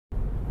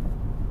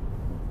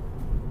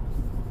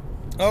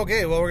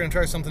Okay, well, we're going to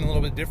try something a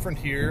little bit different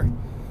here.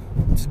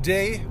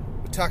 Today,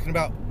 we're talking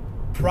about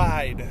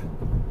pride.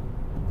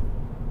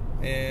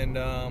 And,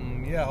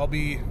 yeah, I'll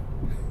be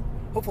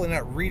hopefully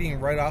not reading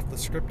right off the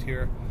script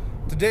here.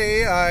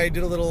 Today, I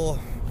did a little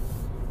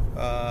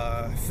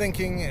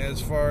thinking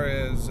as far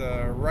as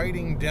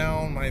writing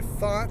down my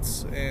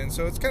thoughts. And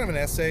so it's kind of an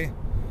essay,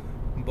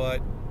 but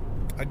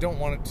I don't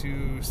want it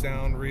to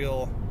sound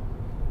real...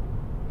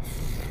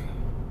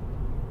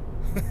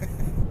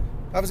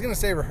 I was going to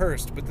say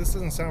rehearsed, but this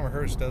doesn't sound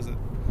rehearsed, does it?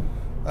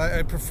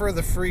 I prefer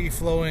the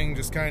free-flowing,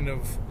 just kind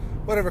of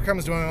whatever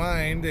comes to my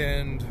mind,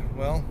 and,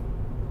 well,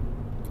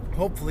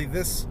 hopefully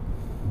this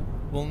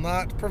will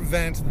not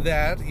prevent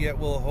that, yet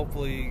will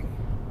hopefully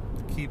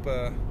keep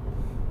the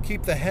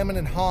hemming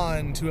and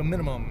hawing to a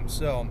minimum.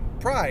 So,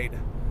 pride.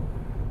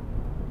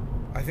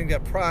 I think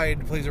that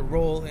pride plays a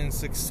role in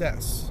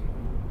success.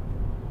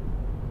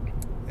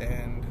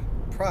 And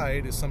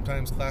pride is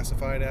sometimes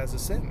classified as a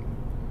sin.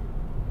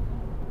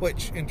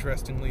 Which,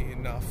 interestingly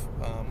enough,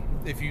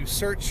 if you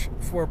search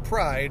for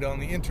pride on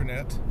the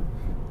internet,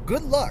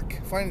 good luck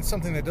finding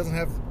something that doesn't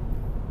have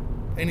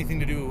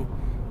anything to do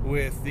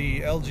with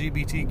the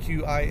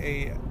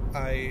LGBTQIA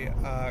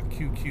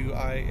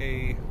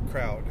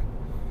crowd,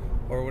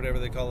 or whatever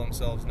they call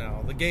themselves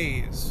now, the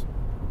gays.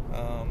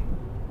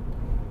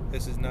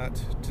 This is not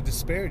to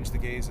disparage the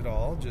gays at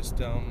all,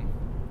 just,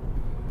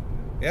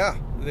 yeah,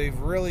 they've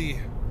really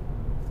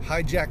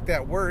hijacked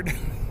that word.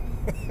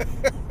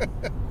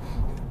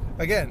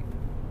 Again,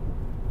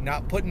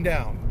 not putting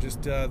down.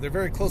 Just they're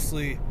very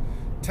closely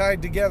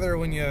tied together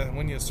when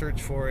you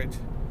search for it.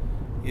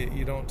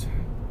 You don't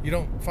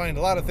find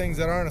a lot of things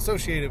that aren't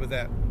associated with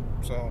that.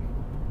 So,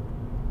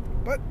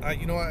 but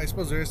you know what? I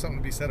suppose there is something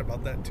to be said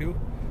about that too.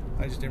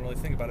 I just didn't really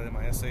think about it in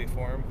my essay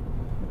form,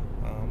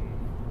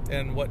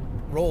 and what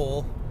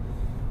role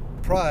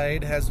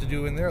pride has to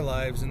do in their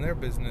lives and their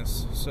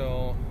business.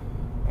 So,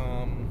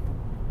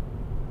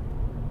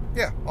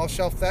 yeah, I'll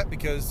shelf that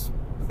because,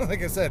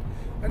 like I said,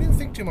 I didn't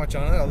think too much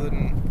on it other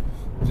than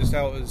just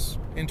how it was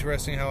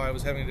interesting, how I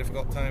was having a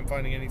difficult time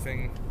finding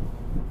anything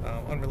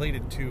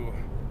unrelated to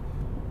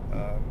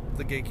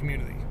the gay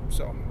community.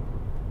 So,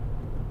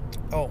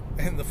 oh,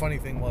 and the funny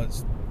thing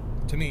was,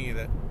 to me,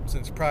 that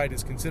since pride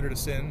is considered a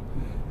sin,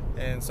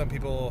 and some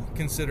people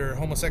consider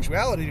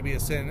homosexuality to be a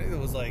sin, it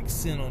was like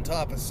sin on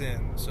top of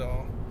sin.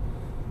 So,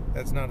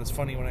 that's not as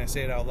funny when I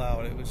say it out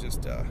loud. It was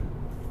just,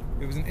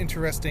 it was an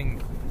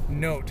interesting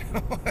note.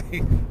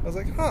 I was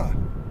like, huh.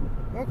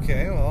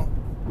 Okay, well,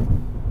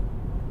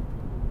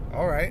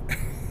 all right.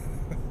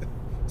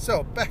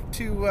 So, back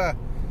to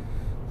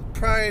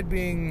pride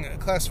being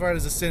classified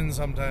as a sin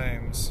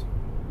sometimes.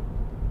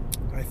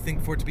 I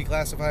think for it to be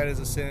classified as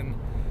a sin,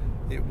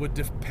 it would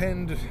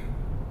depend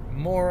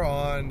more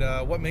on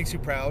what makes you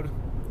proud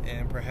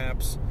and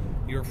perhaps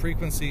your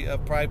frequency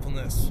of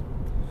pridefulness.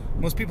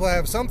 Most people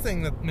have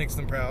something that makes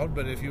them proud,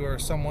 but if you are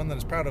someone that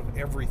is proud of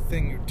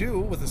everything you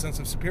do with a sense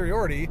of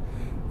superiority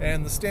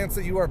and the stance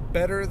that you are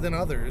better than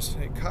others,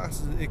 it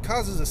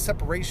causes a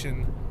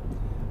separation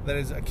that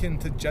is akin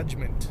to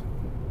judgment.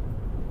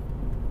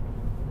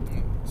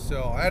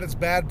 So, at its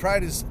bad,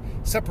 pride is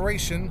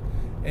separation,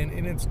 and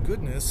in its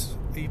goodness,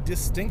 a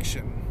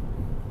distinction.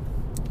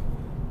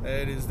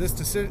 It is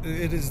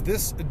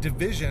this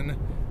division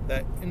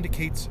that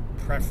indicates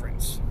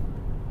preference.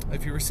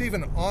 If you receive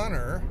an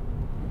honor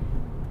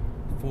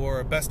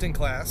for best in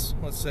class,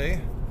 let's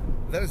say,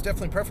 that is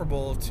definitely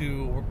preferable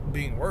to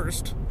being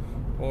worst,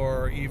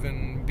 or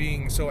even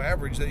being so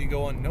average that you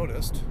go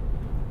unnoticed.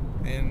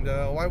 And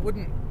why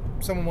wouldn't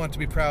someone want to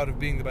be proud of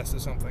being the best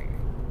at something?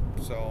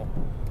 So,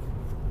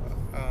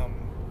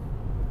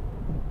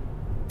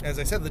 as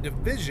I said, the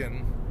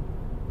division,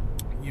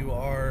 you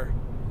are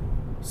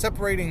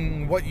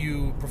separating what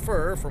you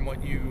prefer from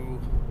what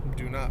you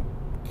do not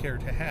care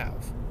to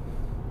have.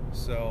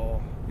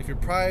 So, if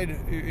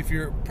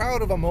you're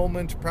proud of a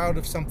moment, proud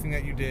of something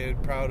that you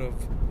did, proud of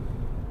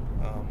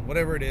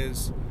whatever it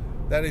is,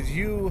 that is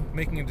you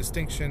making a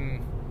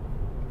distinction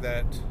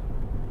that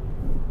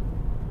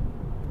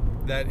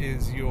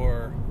is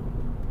your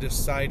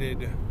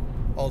decided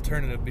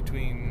alternative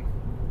between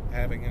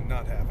having and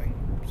not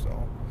having.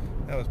 So,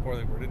 that was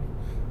poorly worded.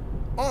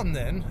 On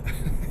then,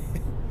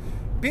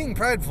 being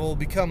prideful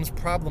becomes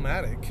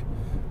problematic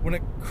when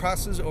it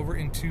crosses over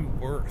into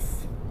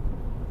worth.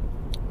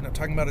 I'm not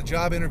talking about a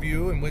job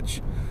interview in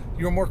which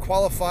you're more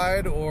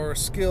qualified or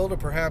skilled or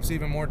perhaps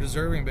even more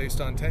deserving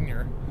based on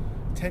tenure.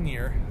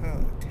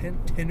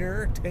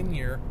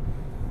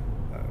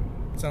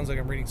 Sounds like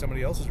I'm reading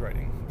somebody else's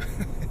writing.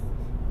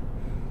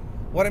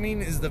 What I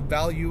mean is the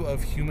value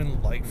of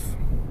human life.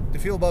 To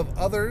feel above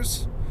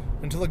others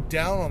and to look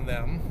down on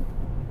them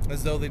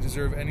as though they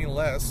deserve any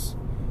less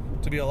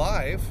to be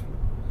alive,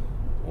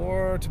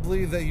 or to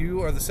believe that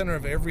you are the center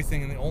of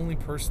everything and the only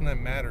person that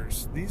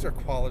matters. These are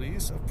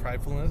qualities of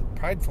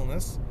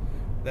pridefulness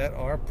that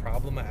are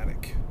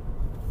problematic.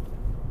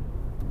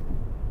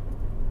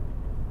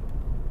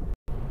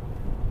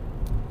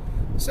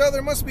 So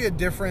there must be a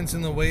difference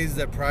in the ways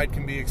that pride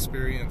can be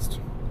experienced.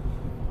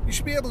 you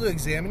should be able to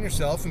examine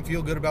yourself and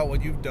feel good about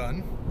what you've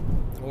done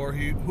or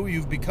who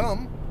you've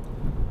become.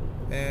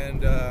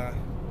 And I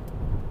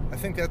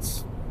think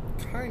that's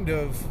kind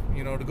of,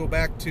 to go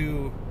back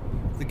to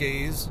the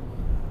gays,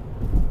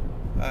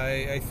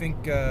 I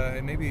think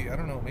maybe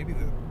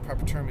the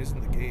proper term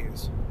isn't the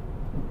gays.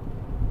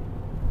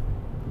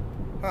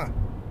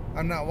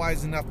 I'm not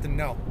wise enough to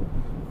know.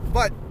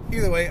 But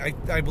either way,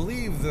 I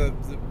believe the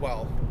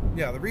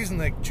reason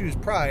they choose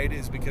pride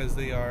is because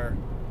they are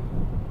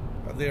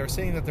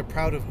saying that they're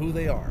proud of who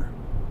they are.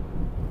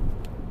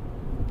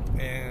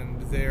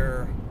 And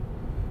their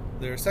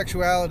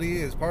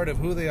sexuality is part of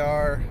who they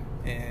are,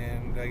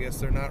 and I guess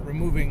they're not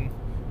removing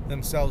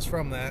themselves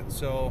from that.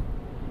 So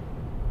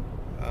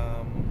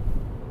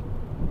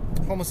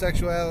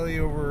homosexuality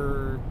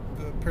over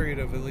a period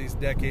of at least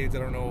decades, I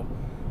don't know,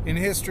 in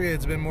history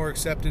it's been more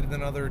accepted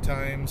than other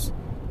times,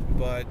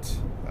 but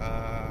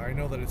I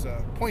know that it's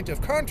a point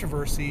of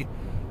controversy,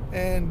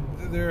 and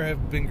there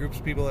have been groups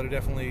of people that have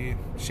definitely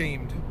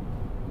shamed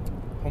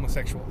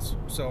homosexuals.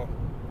 So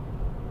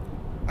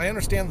I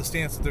understand the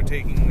stance that they're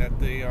taking, that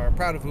they are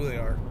proud of who they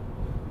are,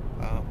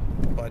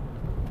 but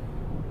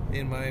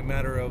in my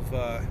matter of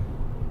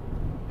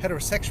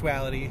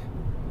heterosexuality,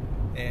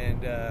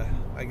 and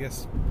I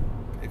guess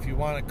if you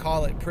want to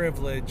call it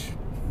privilege,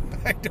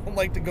 I don't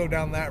like to go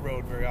down that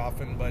road very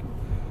often, but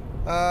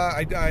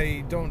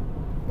I don't,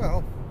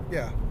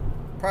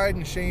 pride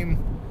and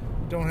shame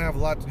don't have a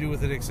lot to do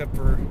with it, except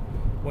for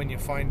when you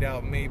find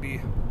out maybe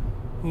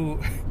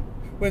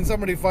when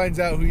somebody finds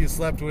out who you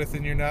slept with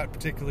and you're not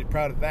particularly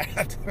proud of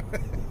that.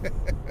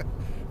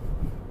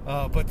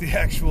 But the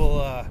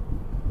actual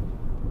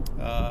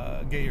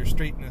gay or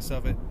straightness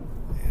of it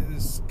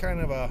is kind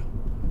of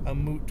a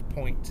moot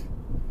point.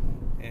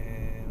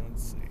 And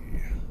let's see,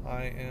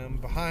 I am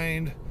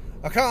behind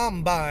a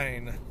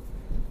combine.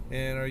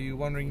 And are you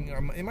wondering,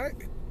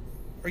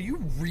 are you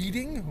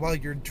reading while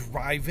you're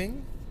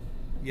driving?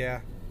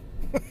 Yeah.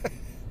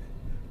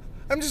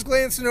 I'm just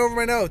glancing over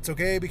my notes,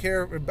 okay? Be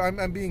careful.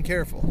 I'm being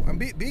careful.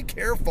 Be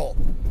careful.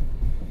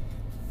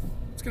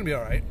 It's gonna be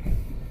all right.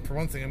 For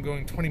one thing, I'm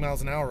going 20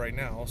 miles an hour right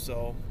now,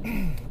 so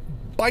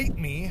bite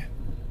me.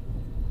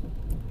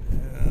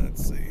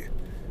 Let's see.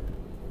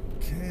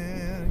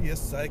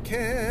 Yes, I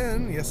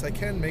can. Yes, I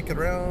can make it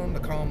around the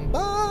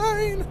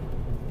combine.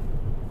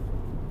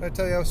 Did I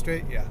tell you I was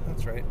straight? Yeah,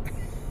 that's right.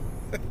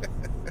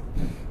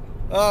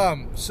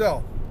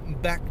 So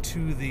back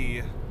to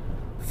the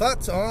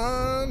thoughts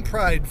on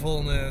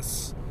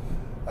pridefulness.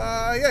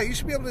 You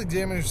should be able to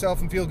examine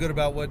yourself and feel good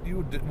about what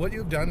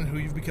you've done and who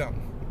you've become.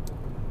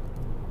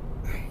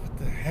 What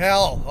the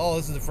hell? Oh,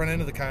 this is the front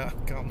end of the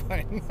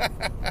combine.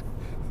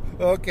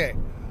 Okay.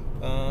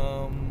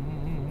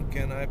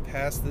 Can I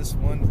pass this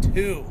one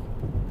too?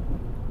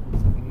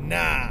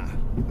 Nah,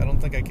 I don't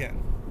think I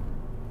can.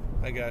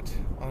 I got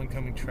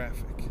oncoming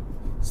traffic.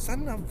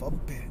 Son of a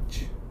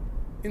bitch.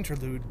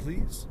 Interlude,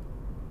 please.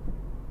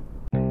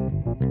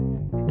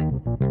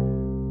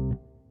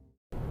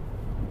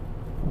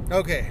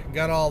 Okay,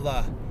 got all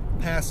the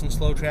fast and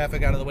slow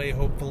traffic out of the way,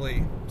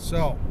 hopefully.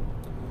 So,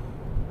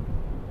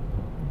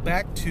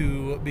 back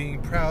to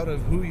being proud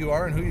of who you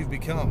are and who you've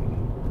become.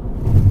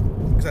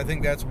 Because I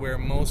think that's where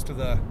most of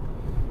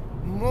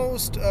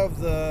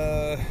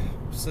the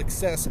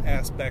success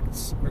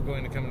aspects are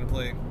going to come into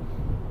play.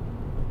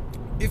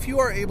 If you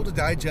are able to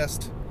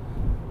digest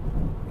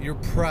your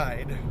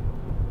pride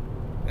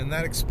and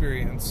that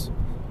experience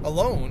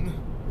alone,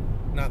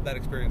 not that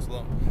experience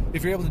alone,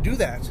 if you're able to do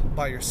that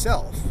by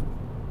yourself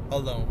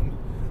alone,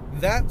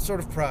 that sort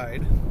of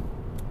pride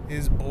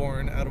is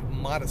born out of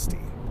modesty.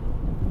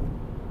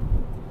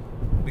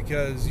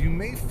 Because you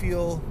may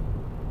feel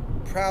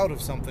proud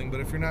of something, but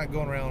if you're not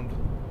going around,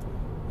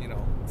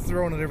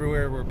 throwing it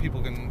everywhere where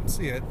people can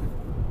see it,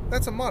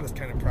 that's a modest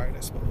kind of pride, I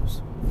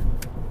suppose.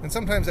 And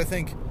sometimes I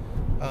think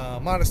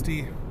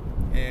modesty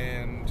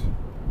and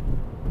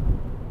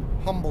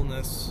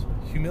humbleness,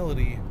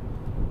 humility,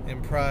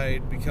 and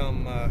pride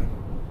become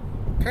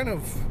kind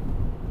of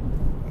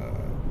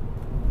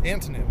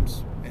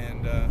antonyms,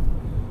 and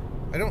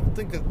I don't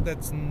think that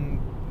that's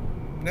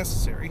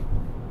necessary.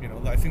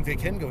 I think they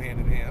can go hand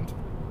in hand.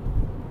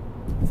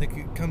 I think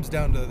it comes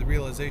down to the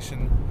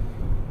realization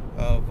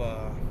of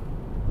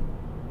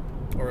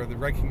or the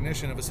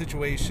recognition of a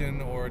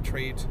situation or a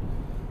trait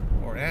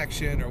or an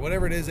action or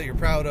whatever it is that you're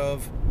proud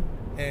of,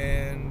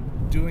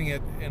 and doing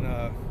it in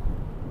a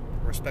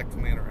respectful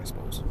manner, I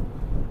suppose.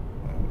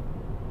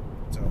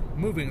 So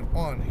moving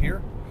on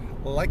here.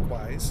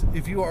 Likewise,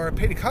 if you are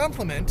paid a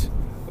compliment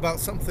about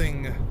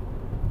something,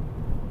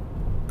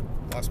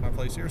 lost my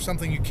place here,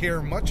 something you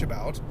care much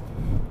about,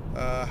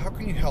 how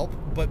can you help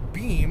but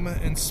beam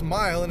and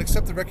smile and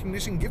accept the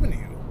recognition given to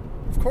you?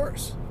 Of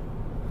course.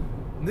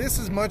 This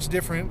is much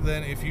different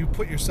than if you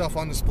put yourself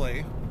on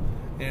display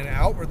and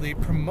outwardly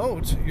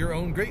promote your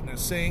own greatness,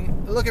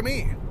 saying, look at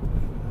me,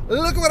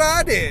 look what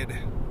I did.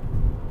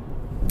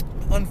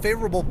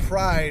 Unfavorable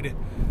pride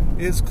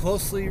is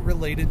closely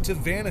related to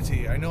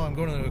vanity. I know I'm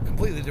going in a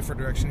completely different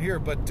direction here,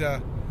 but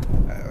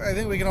I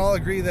think we can all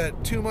agree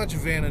that too much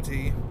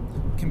vanity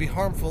can be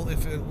harmful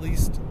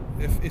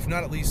if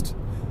not at least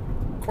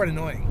quite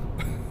annoying.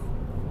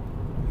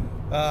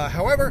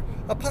 However,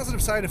 a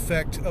positive side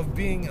effect of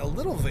being a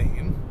little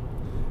vain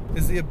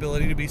is the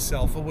ability to be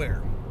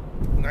self-aware.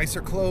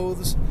 Nicer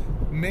clothes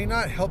may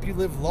not help you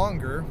live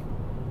longer,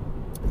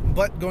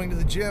 but going to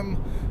the gym,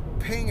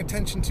 paying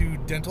attention to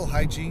dental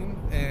hygiene,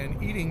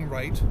 and eating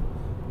right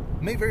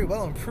may very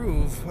well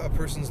improve a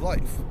person's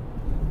life.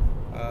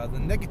 The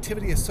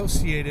negativity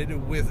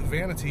associated with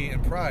vanity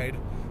and pride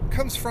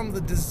comes from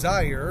the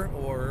desire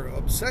or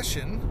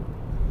obsession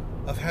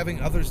of having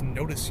others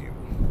notice you.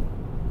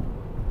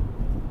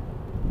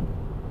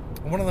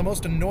 One of the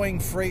most annoying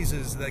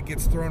phrases that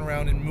gets thrown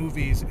around in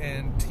movies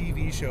and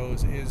TV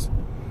shows is,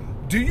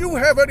 "Do you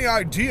have any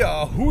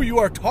idea who you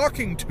are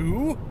talking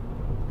to?"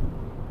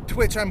 To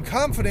which I'm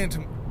confident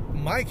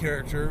my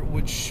character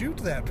would shoot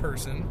that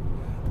person,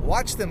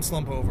 watch them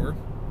slump over,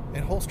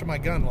 and holster my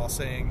gun while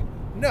saying,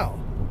 No,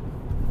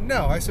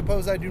 I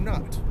suppose I do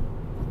not."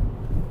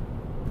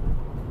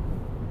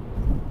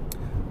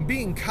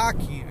 Being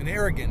cocky and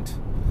arrogant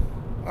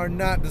are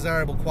not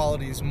desirable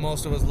qualities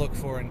most of us look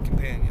for in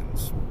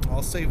companions.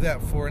 I'll save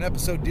that for an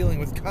episode dealing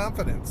with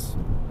confidence.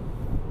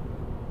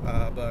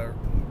 But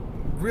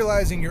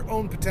realizing your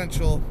own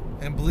potential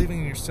and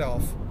believing in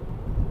yourself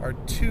are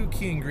two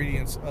key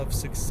ingredients of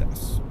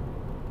success.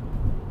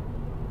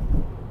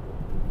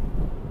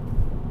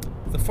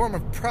 The form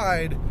of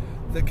pride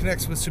that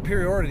connects with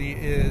superiority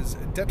is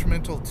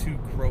detrimental to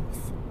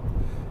growth.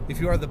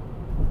 If you are the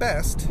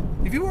best,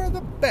 you're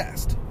the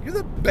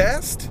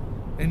best,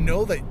 and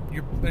know that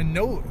you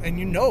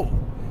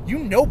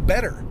know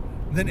better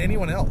than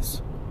anyone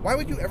else. Why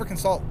would you ever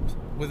consult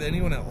with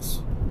anyone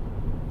else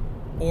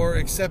or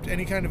accept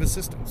any kind of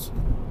assistance?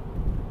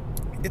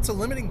 It's a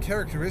limiting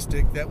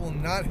characteristic that will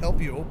not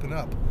help you open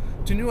up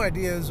to new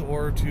ideas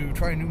or to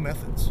try new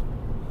methods.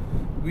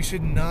 We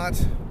should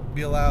not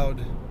be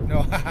allowed.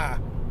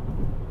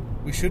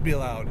 We should be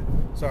allowed.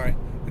 Sorry,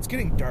 it's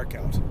getting dark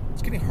out.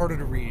 It's getting harder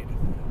to read.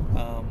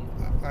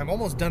 I'm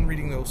almost done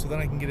reading though, so then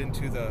I can get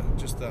into the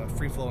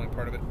free-flowing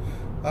part of it.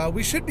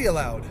 We should be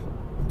allowed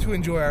to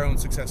enjoy our own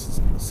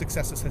successes.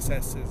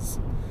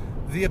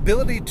 The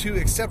ability to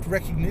accept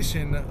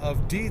recognition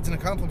of deeds and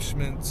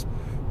accomplishments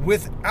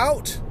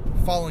without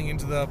falling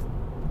into the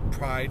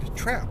pride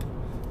trap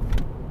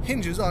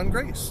hinges on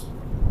grace.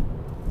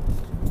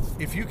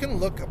 If you can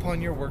look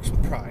upon your works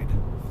with pride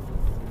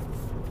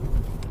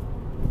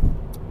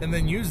and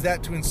then use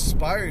that to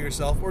inspire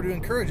yourself or to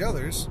encourage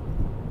others,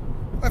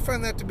 I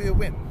find that to be a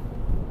win.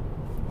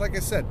 Like I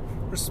said,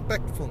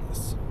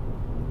 respectfulness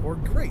or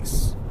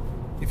grace.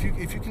 If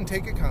you can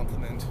take a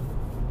compliment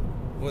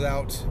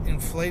without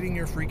inflating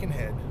your freaking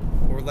head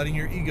or letting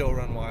your ego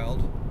run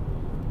wild,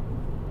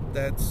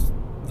 that's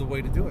the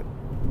way to do it.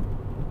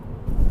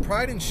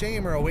 Pride and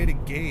shame are a way to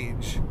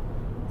gauge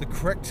the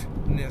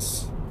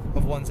correctness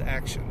of one's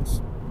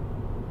actions.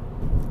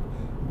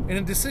 In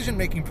a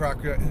decision-making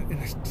process,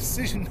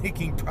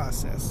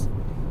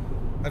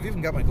 I've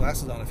even got my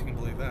glasses on, if you can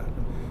believe that.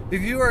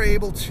 If you are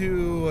able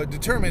to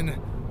determine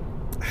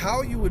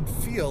how you would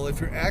feel if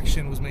your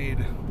action was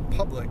made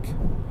public,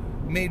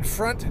 made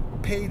front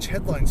page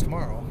headlines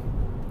tomorrow,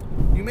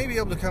 you may be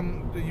able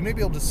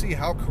to see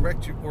how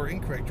correct or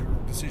incorrect your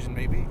decision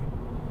may be.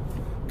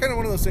 Kind of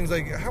one of those things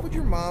like, how would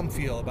your mom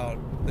feel about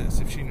this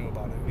if she knew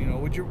about it? You know,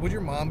 would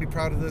your mom be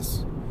proud of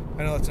this?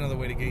 I know that's another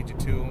way to gauge it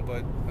too,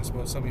 but I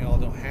suppose some of y'all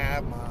don't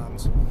have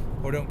moms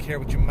or don't care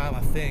what your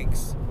mama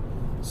thinks.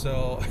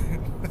 So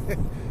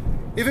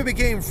if it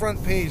became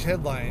front page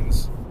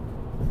headlines,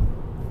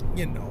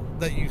 you know,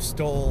 that you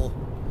stole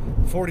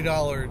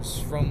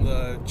 $40 from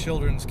the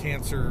Children's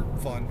Cancer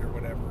Fund or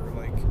whatever,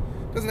 like,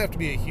 it doesn't have to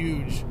be a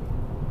huge,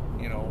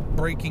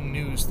 breaking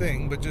news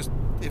thing, but just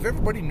if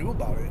everybody knew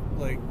about it,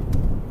 like,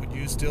 would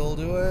you still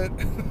do it?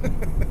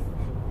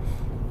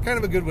 Kind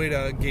of a good way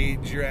to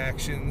gauge your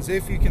actions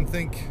if you can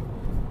think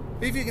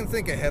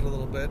ahead a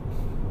little bit,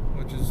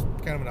 which is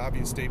kind of an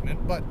obvious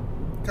statement, but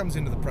it comes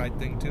into the pride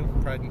thing too,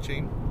 pride and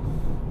shame.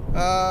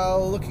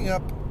 Looking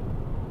up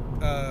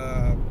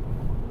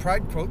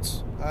pride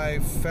quotes, I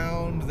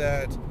found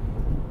that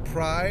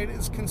pride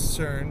is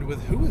concerned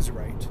with who is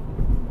right,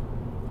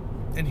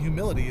 and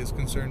humility is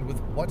concerned with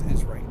what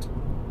is right.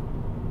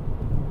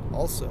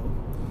 Also,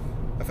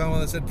 I found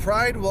one that said,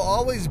 pride will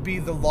always be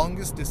the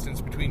longest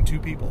distance between two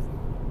people.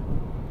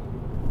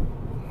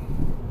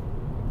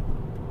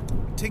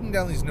 Taking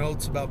down these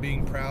notes about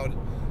being proud,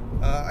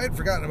 I had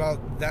forgotten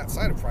about that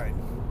side of pride.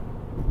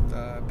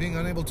 Being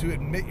unable to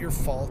admit your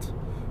fault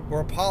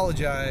or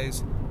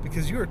apologize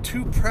because you are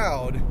too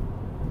proud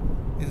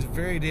is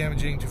very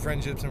damaging to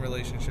friendships and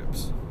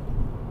relationships.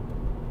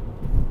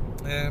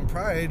 And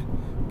pride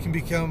can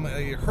become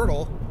a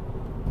hurdle,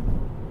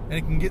 and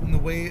it can get in the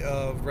way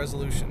of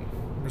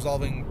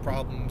resolving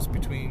problems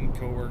between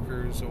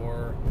coworkers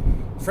or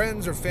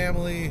friends or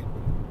family.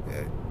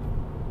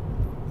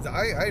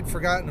 I had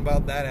forgotten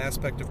about that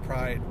aspect of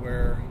pride,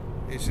 where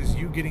it's just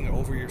you getting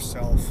over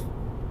yourself.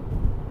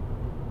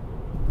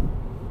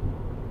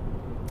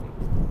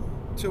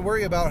 to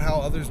worry about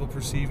how others will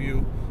perceive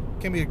you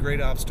can be a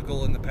great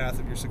obstacle in the path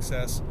of your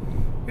success.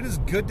 It is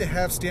good to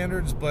have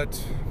standards,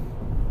 but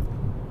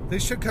they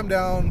should come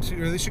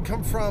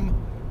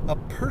from a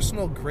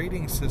personal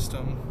grading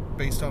system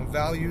based on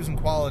values and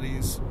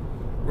qualities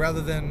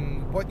rather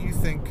than what you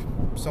think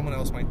someone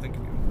else might think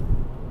of you.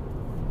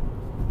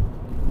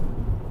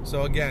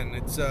 So again,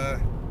 it's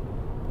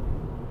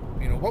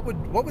what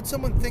would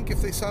someone think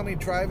if they saw me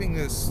driving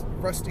this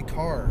rusty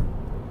car?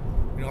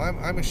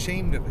 I'm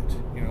ashamed of it.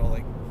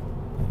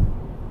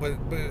 But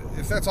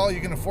if that's all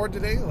you can afford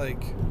today,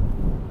 like,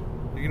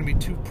 you're gonna be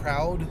too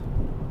proud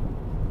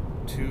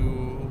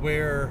to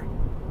wear,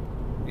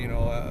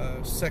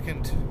 a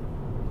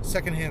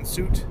secondhand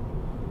suit,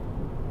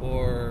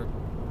 or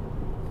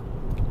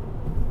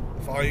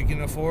if all you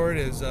can afford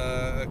is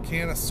a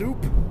can of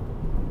soup,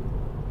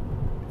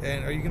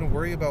 and are you gonna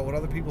worry about what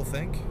other people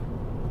think?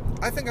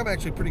 I think I'm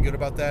actually pretty good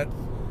about that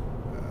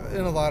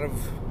in a lot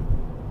of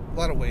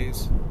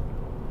ways.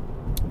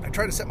 I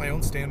try to set my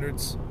own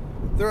standards.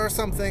 There are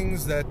some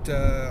things that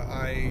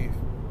I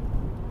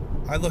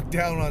look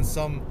down on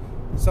some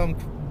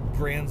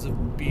brands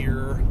of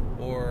beer,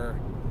 or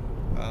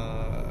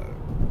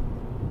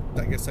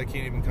I guess I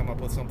can't even come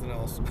up with something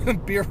else.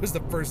 Beer was the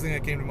first thing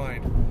that came to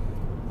mind.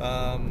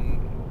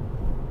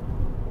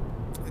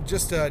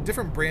 Just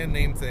different brand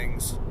name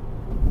things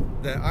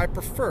that I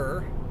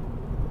prefer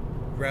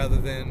rather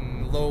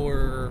than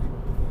lower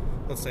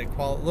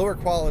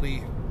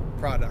quality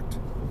product.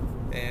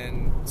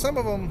 And some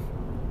of them,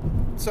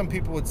 some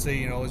people would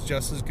say, is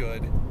just as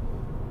good,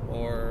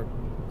 or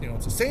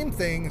it's the same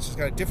thing, it's just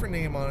got a different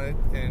name on it.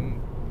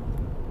 And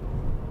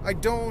I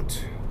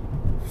don't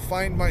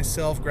find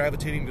myself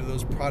gravitating to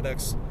those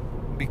products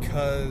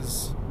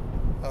because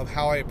of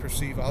how I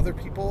perceive other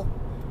people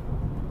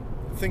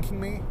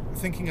thinking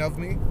of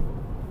me.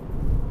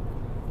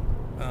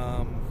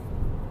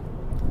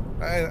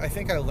 I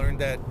think I learned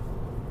that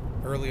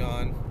early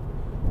on.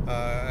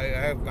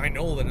 I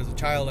know that as a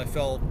child I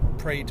fell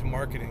prey to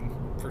marketing,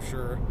 for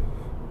sure.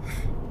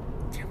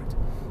 Damn it.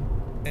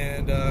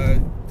 And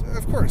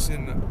of course,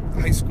 in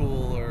high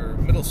school or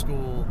middle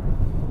school,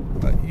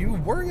 you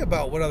worry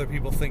about what other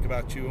people think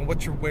about you and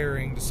what you're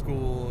wearing to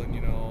school, and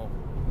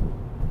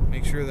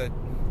make sure that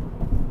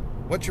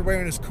what you're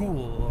wearing is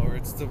cool, or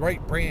it's the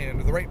right brand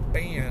or the right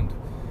band.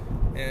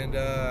 And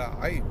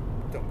I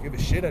don't give a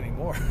shit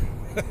anymore.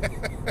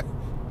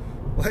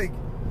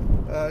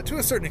 To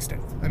a certain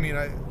extent. I mean,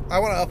 I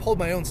want to uphold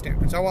my own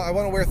standards. I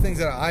want to wear things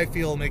that I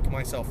feel make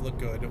myself look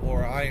good,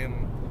 or I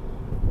am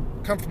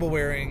comfortable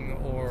wearing,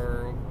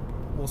 or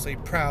we'll say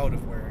proud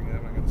of wearing.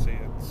 I'm not going to say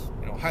it's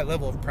high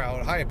level of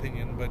proud, high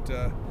opinion, but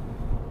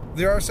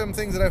there are some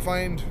things that I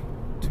find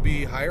to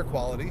be higher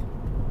quality,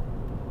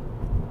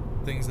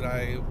 things that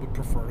I would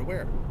prefer to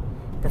wear,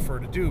 prefer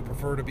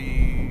to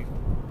be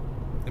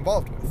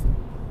involved with.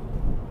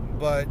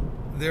 But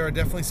there are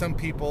definitely some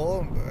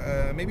people,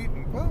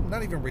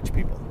 not even rich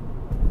people.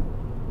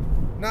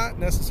 Not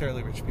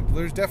necessarily rich people.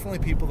 There's definitely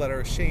people that are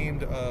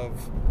ashamed of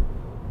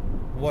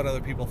what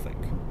other people think.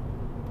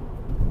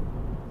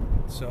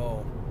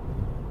 So,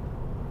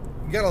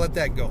 you gotta let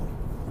that go.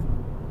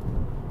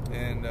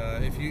 And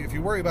if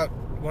you worry about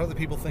what other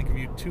people think of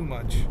you too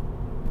much,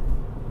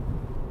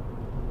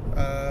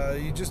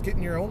 you just get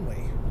in your own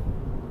way.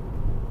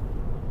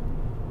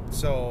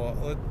 So,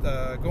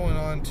 going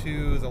on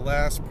to the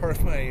last part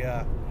of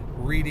my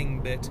reading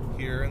bit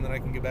here, and then I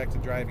can get back to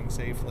driving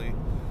safely.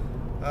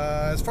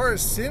 As far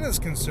as sin is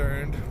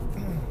concerned,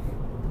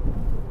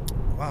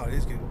 wow, it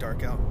is getting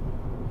dark out.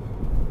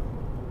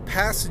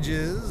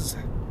 Passages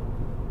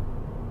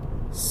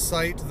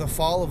cite the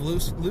fall of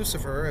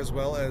Lucifer, as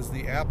well as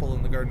the apple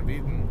in the Garden of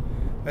Eden,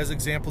 as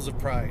examples of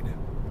pride.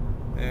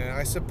 And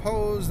I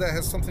suppose that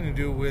has something to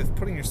do with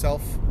putting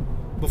yourself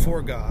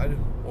before God,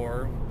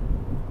 or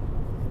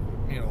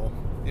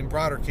in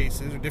broader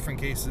cases or different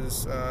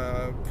cases,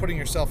 putting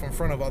yourself in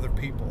front of other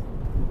people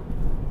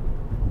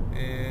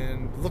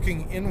and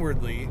looking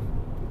inwardly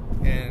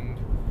and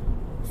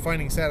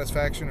finding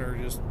satisfaction, or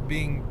just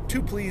being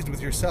too pleased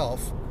with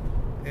yourself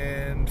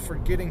and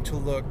forgetting to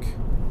look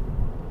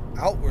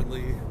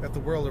outwardly at the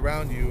world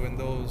around you and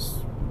those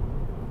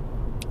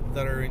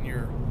that are in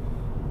your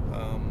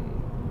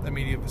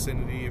immediate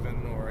vicinity,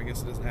 even, or I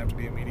guess it doesn't have to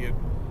be immediate.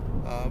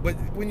 But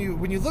when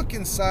you look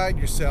inside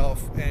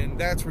yourself, and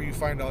that's where you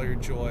find all your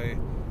joy,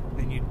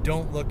 and you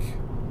don't look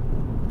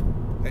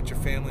at your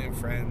family and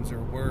friends, or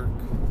work,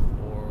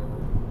 or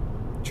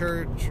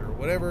church, or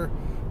whatever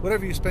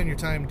you spend your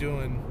time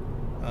doing,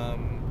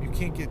 you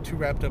can't get too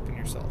wrapped up in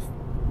yourself.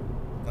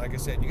 Like I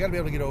said, you got to be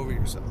able to get over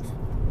yourself.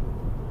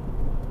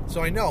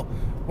 So I know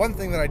one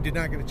thing that I did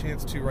not get a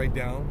chance to write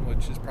down,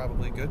 which is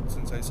probably good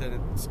since I said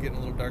it's getting a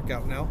little dark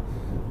out now.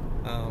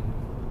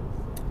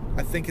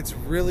 I think it's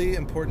really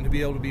important to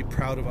be able to be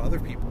proud of other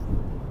people.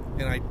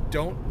 And I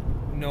don't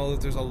know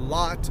that there's a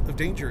lot of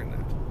danger in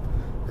that.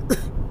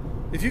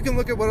 If you can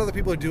look at what other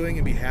people are doing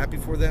and be happy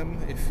for them,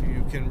 if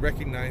you can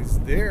recognize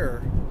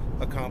their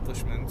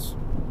accomplishments,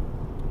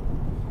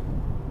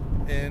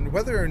 And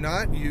whether or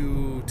not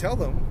you tell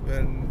them,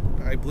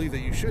 and I believe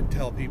that you should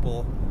tell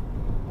people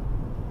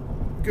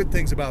good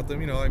things about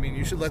them,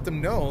 you should let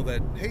them know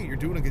that, hey, you're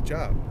doing a good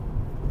job.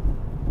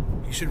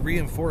 You should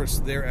reinforce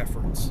their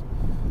efforts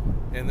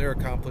and their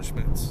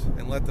accomplishments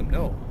and let them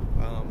know.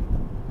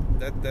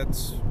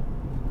 That's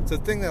a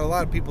thing that a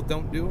lot of people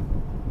don't do.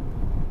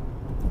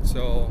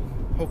 So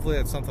hopefully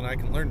that's something I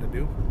can learn to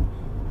do.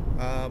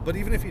 But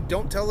even if you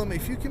don't tell them,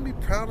 if you can be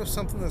proud of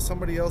something that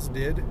somebody else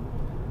did,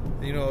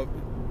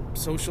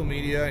 social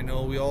media, I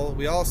know we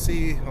all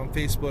see on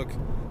Facebook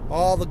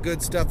all the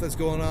good stuff that's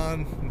going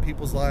on in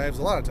people's lives.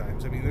 A lot of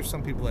times, there's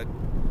some people that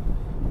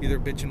either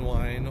bitch and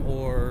whine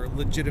or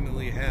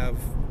legitimately have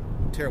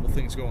terrible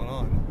things going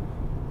on.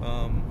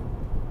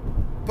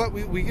 But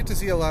we get to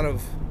see a lot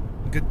of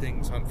good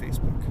things on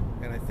Facebook,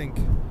 and I think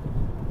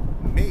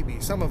maybe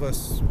some of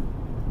us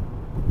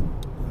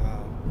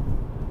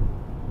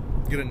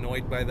get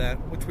annoyed by that,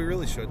 which we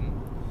really shouldn't.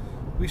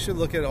 We should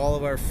look at all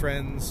of our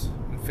friends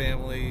and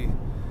family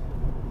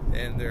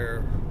and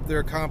their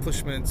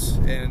accomplishments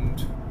and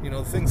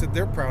things that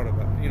they're proud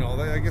about.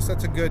 I guess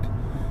that's a good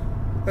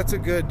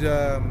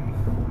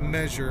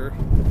measure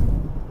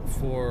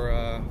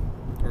for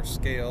or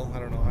scale, I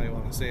don't know how you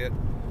want to say it,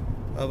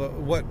 of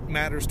what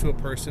matters to a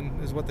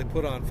person is what they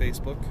put on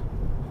Facebook,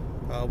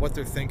 what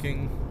they're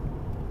thinking.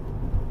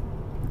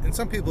 And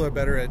some people are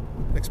better at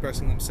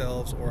expressing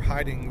themselves or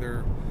hiding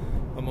their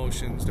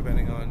emotions,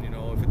 depending on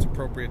if it's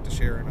appropriate to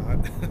share or not.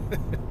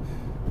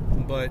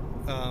 But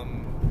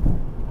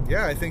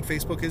yeah, I think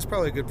Facebook is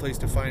probably a good place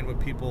to find what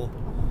people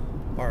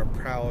are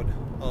proud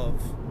of,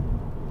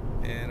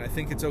 and I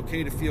think it's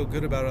okay to feel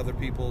good about other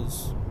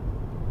people's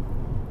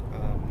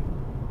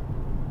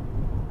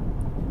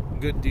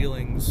good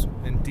dealings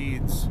and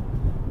deeds.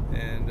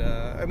 And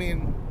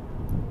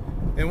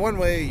in one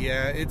way,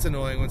 yeah, it's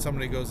annoying when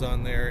somebody goes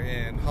on there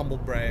and humble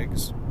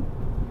brags,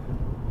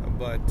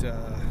 but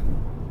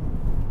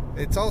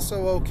it's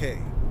also okay,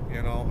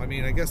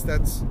 I guess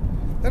that's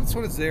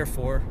what it's there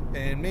for.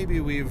 And maybe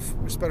we've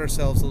spread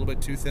ourselves a little bit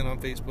too thin on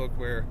Facebook,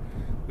 where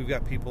we've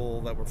got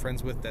people that we're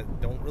friends with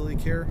that don't really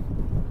care,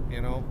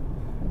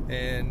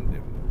 and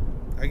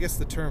I guess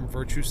the term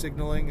virtue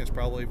signaling is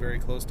probably very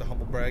close to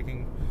humble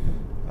bragging.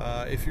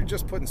 If you're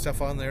just putting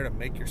stuff on there to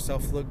make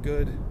yourself look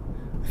good,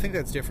 I think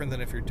that's different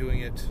than if you're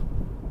doing it,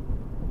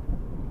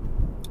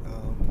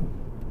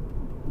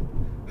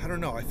 I don't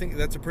know, I think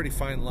that's a pretty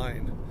fine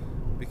line,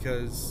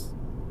 because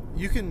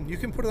you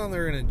can put it on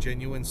there in a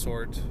genuine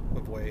sort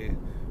of way,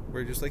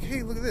 where you're just like,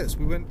 hey, look at this,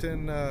 we went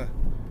and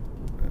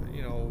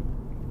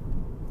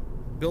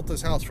built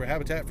this house for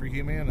Habitat for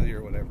Humanity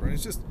or whatever. And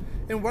it's just,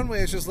 in one way,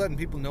 it's just letting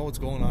people know what's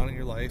going on in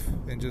your life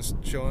and just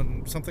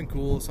showing something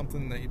cool,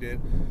 something that you did.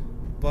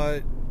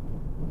 But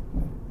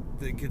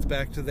it gets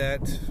back to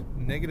that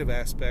negative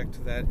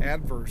aspect, that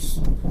adverse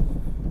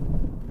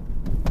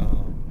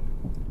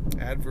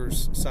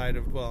side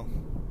of, well,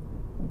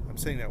 I'm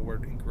saying that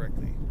word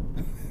incorrectly.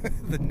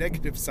 The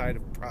negative side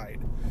of pride,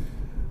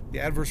 the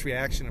adverse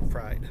reaction of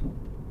pride.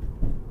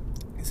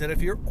 He said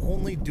if you're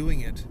only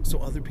doing it so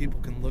other people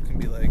can look and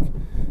be like,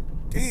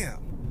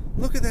 damn,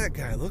 look at that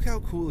guy, look how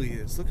cool he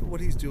is, look at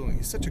what he's doing,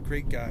 he's such a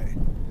great guy,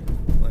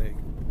 like,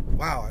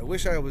 wow, I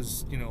wish I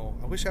was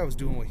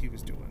doing what he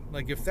was doing.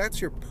 Like, if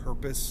that's your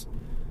purpose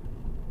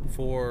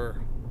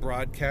for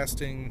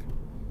broadcasting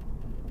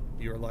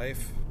your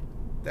life,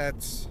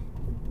 that's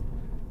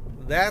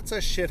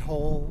a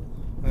shithole.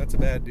 That's a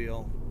bad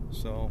deal.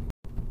 So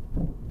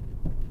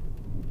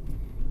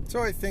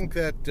I think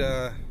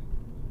that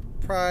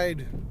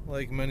pride,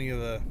 like many of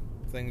the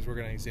things we're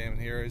going to examine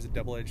here, is a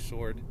double-edged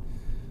sword,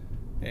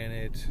 and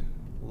it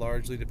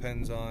largely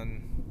depends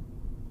on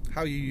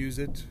how you use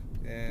it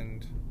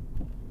and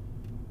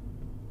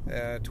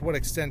to what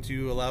extent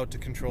you allow it to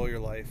control your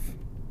life.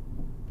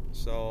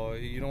 So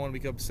you don't want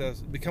to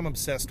become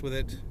obsessed with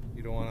it.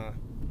 You don't want to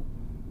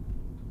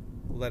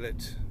let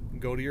it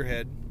go to your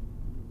head.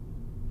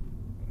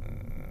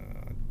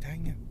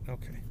 Dang it.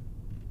 Okay.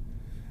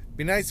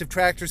 Be nice if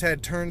tractors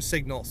had turn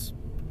signals.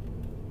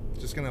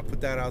 Just gonna put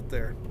that out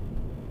there.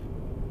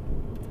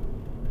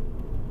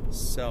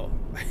 So,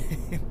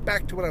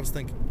 back to what I was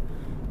thinking.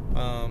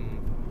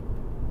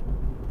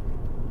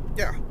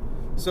 Yeah.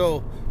 So,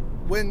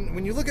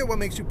 when you look at what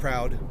makes you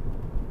proud,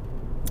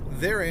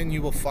 therein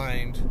you will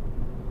find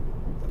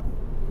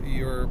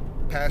your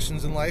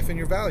passions in life and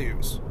your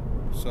values.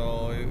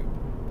 So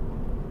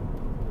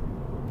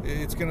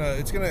it's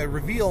gonna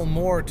reveal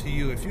more to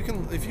you if you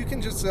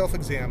can just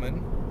self-examine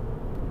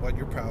what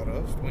you're proud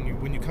of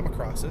when you come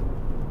across it.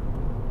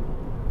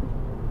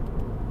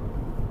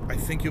 I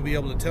think you'll be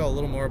able to tell a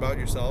little more about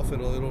yourself.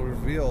 It'll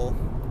reveal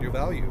your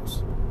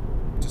values,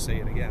 to say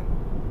it again.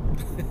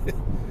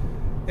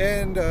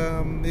 And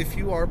if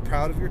you are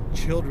proud of your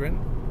children,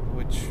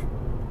 which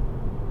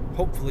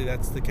hopefully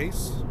that's the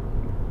case,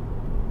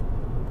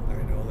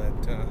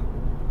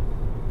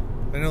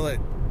 I know that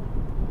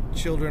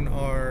children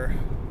are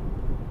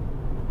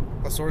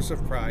a source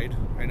of pride.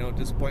 I know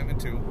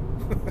disappointment too.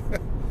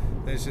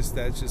 That's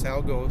just how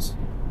it goes.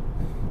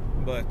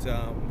 But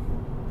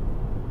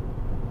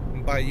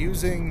by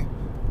using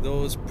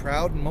those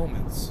proud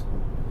moments,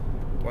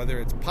 whether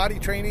it's potty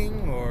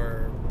training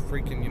or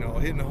freaking,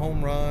 hitting a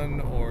home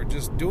run or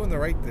just doing the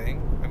right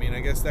thing. I mean, I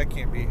guess that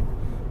can't be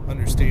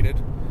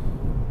understated.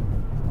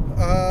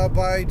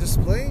 By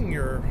displaying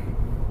your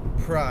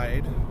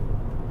pride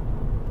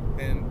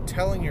and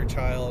telling your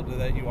child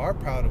that you are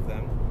proud of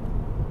them,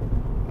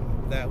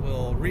 that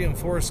will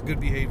reinforce good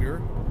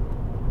behavior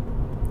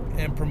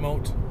and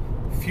promote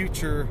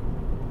future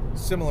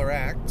similar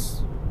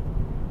acts,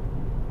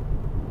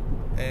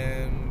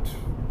 and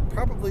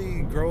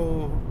probably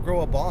grow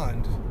a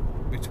bond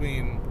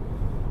between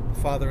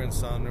father and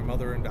son, or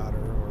mother and daughter,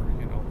 or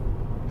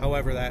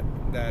however that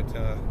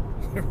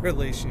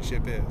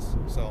relationship is.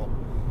 So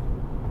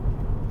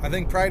I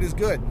think pride is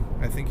good.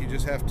 I think you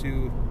just have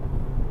to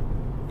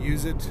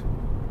use it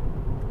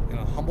in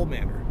a humble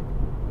manner.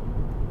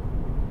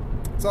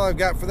 That's all I've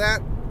got for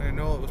that. I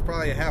know it was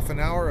probably a half an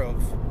hour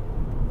of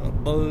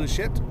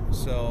bullshit,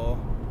 so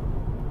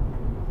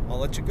I'll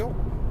let you go.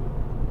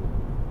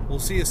 We'll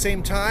see you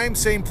same time,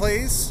 same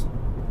place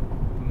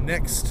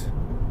next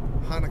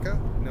Hanukkah.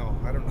 No,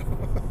 I don't know.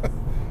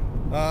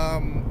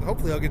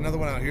 Hopefully I'll get another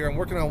one out here. I'm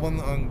working on one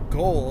on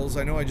goals.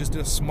 I know I just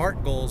did a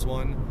SMART goals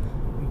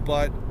one,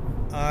 but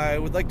I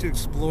would like to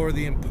explore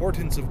the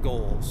importance of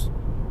goals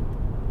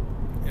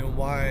and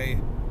why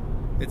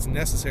it's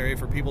necessary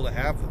for people to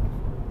have them.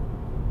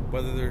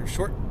 Whether they're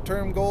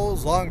short-term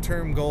goals,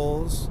 long-term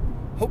goals,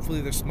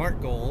 hopefully they're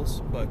SMART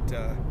goals, but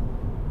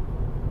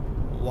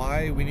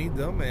why we need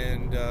them,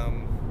 and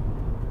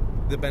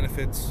the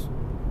benefits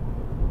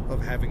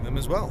of having them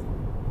as well.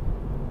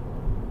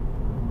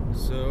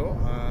 So,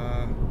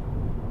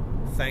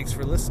 thanks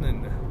for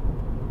listening.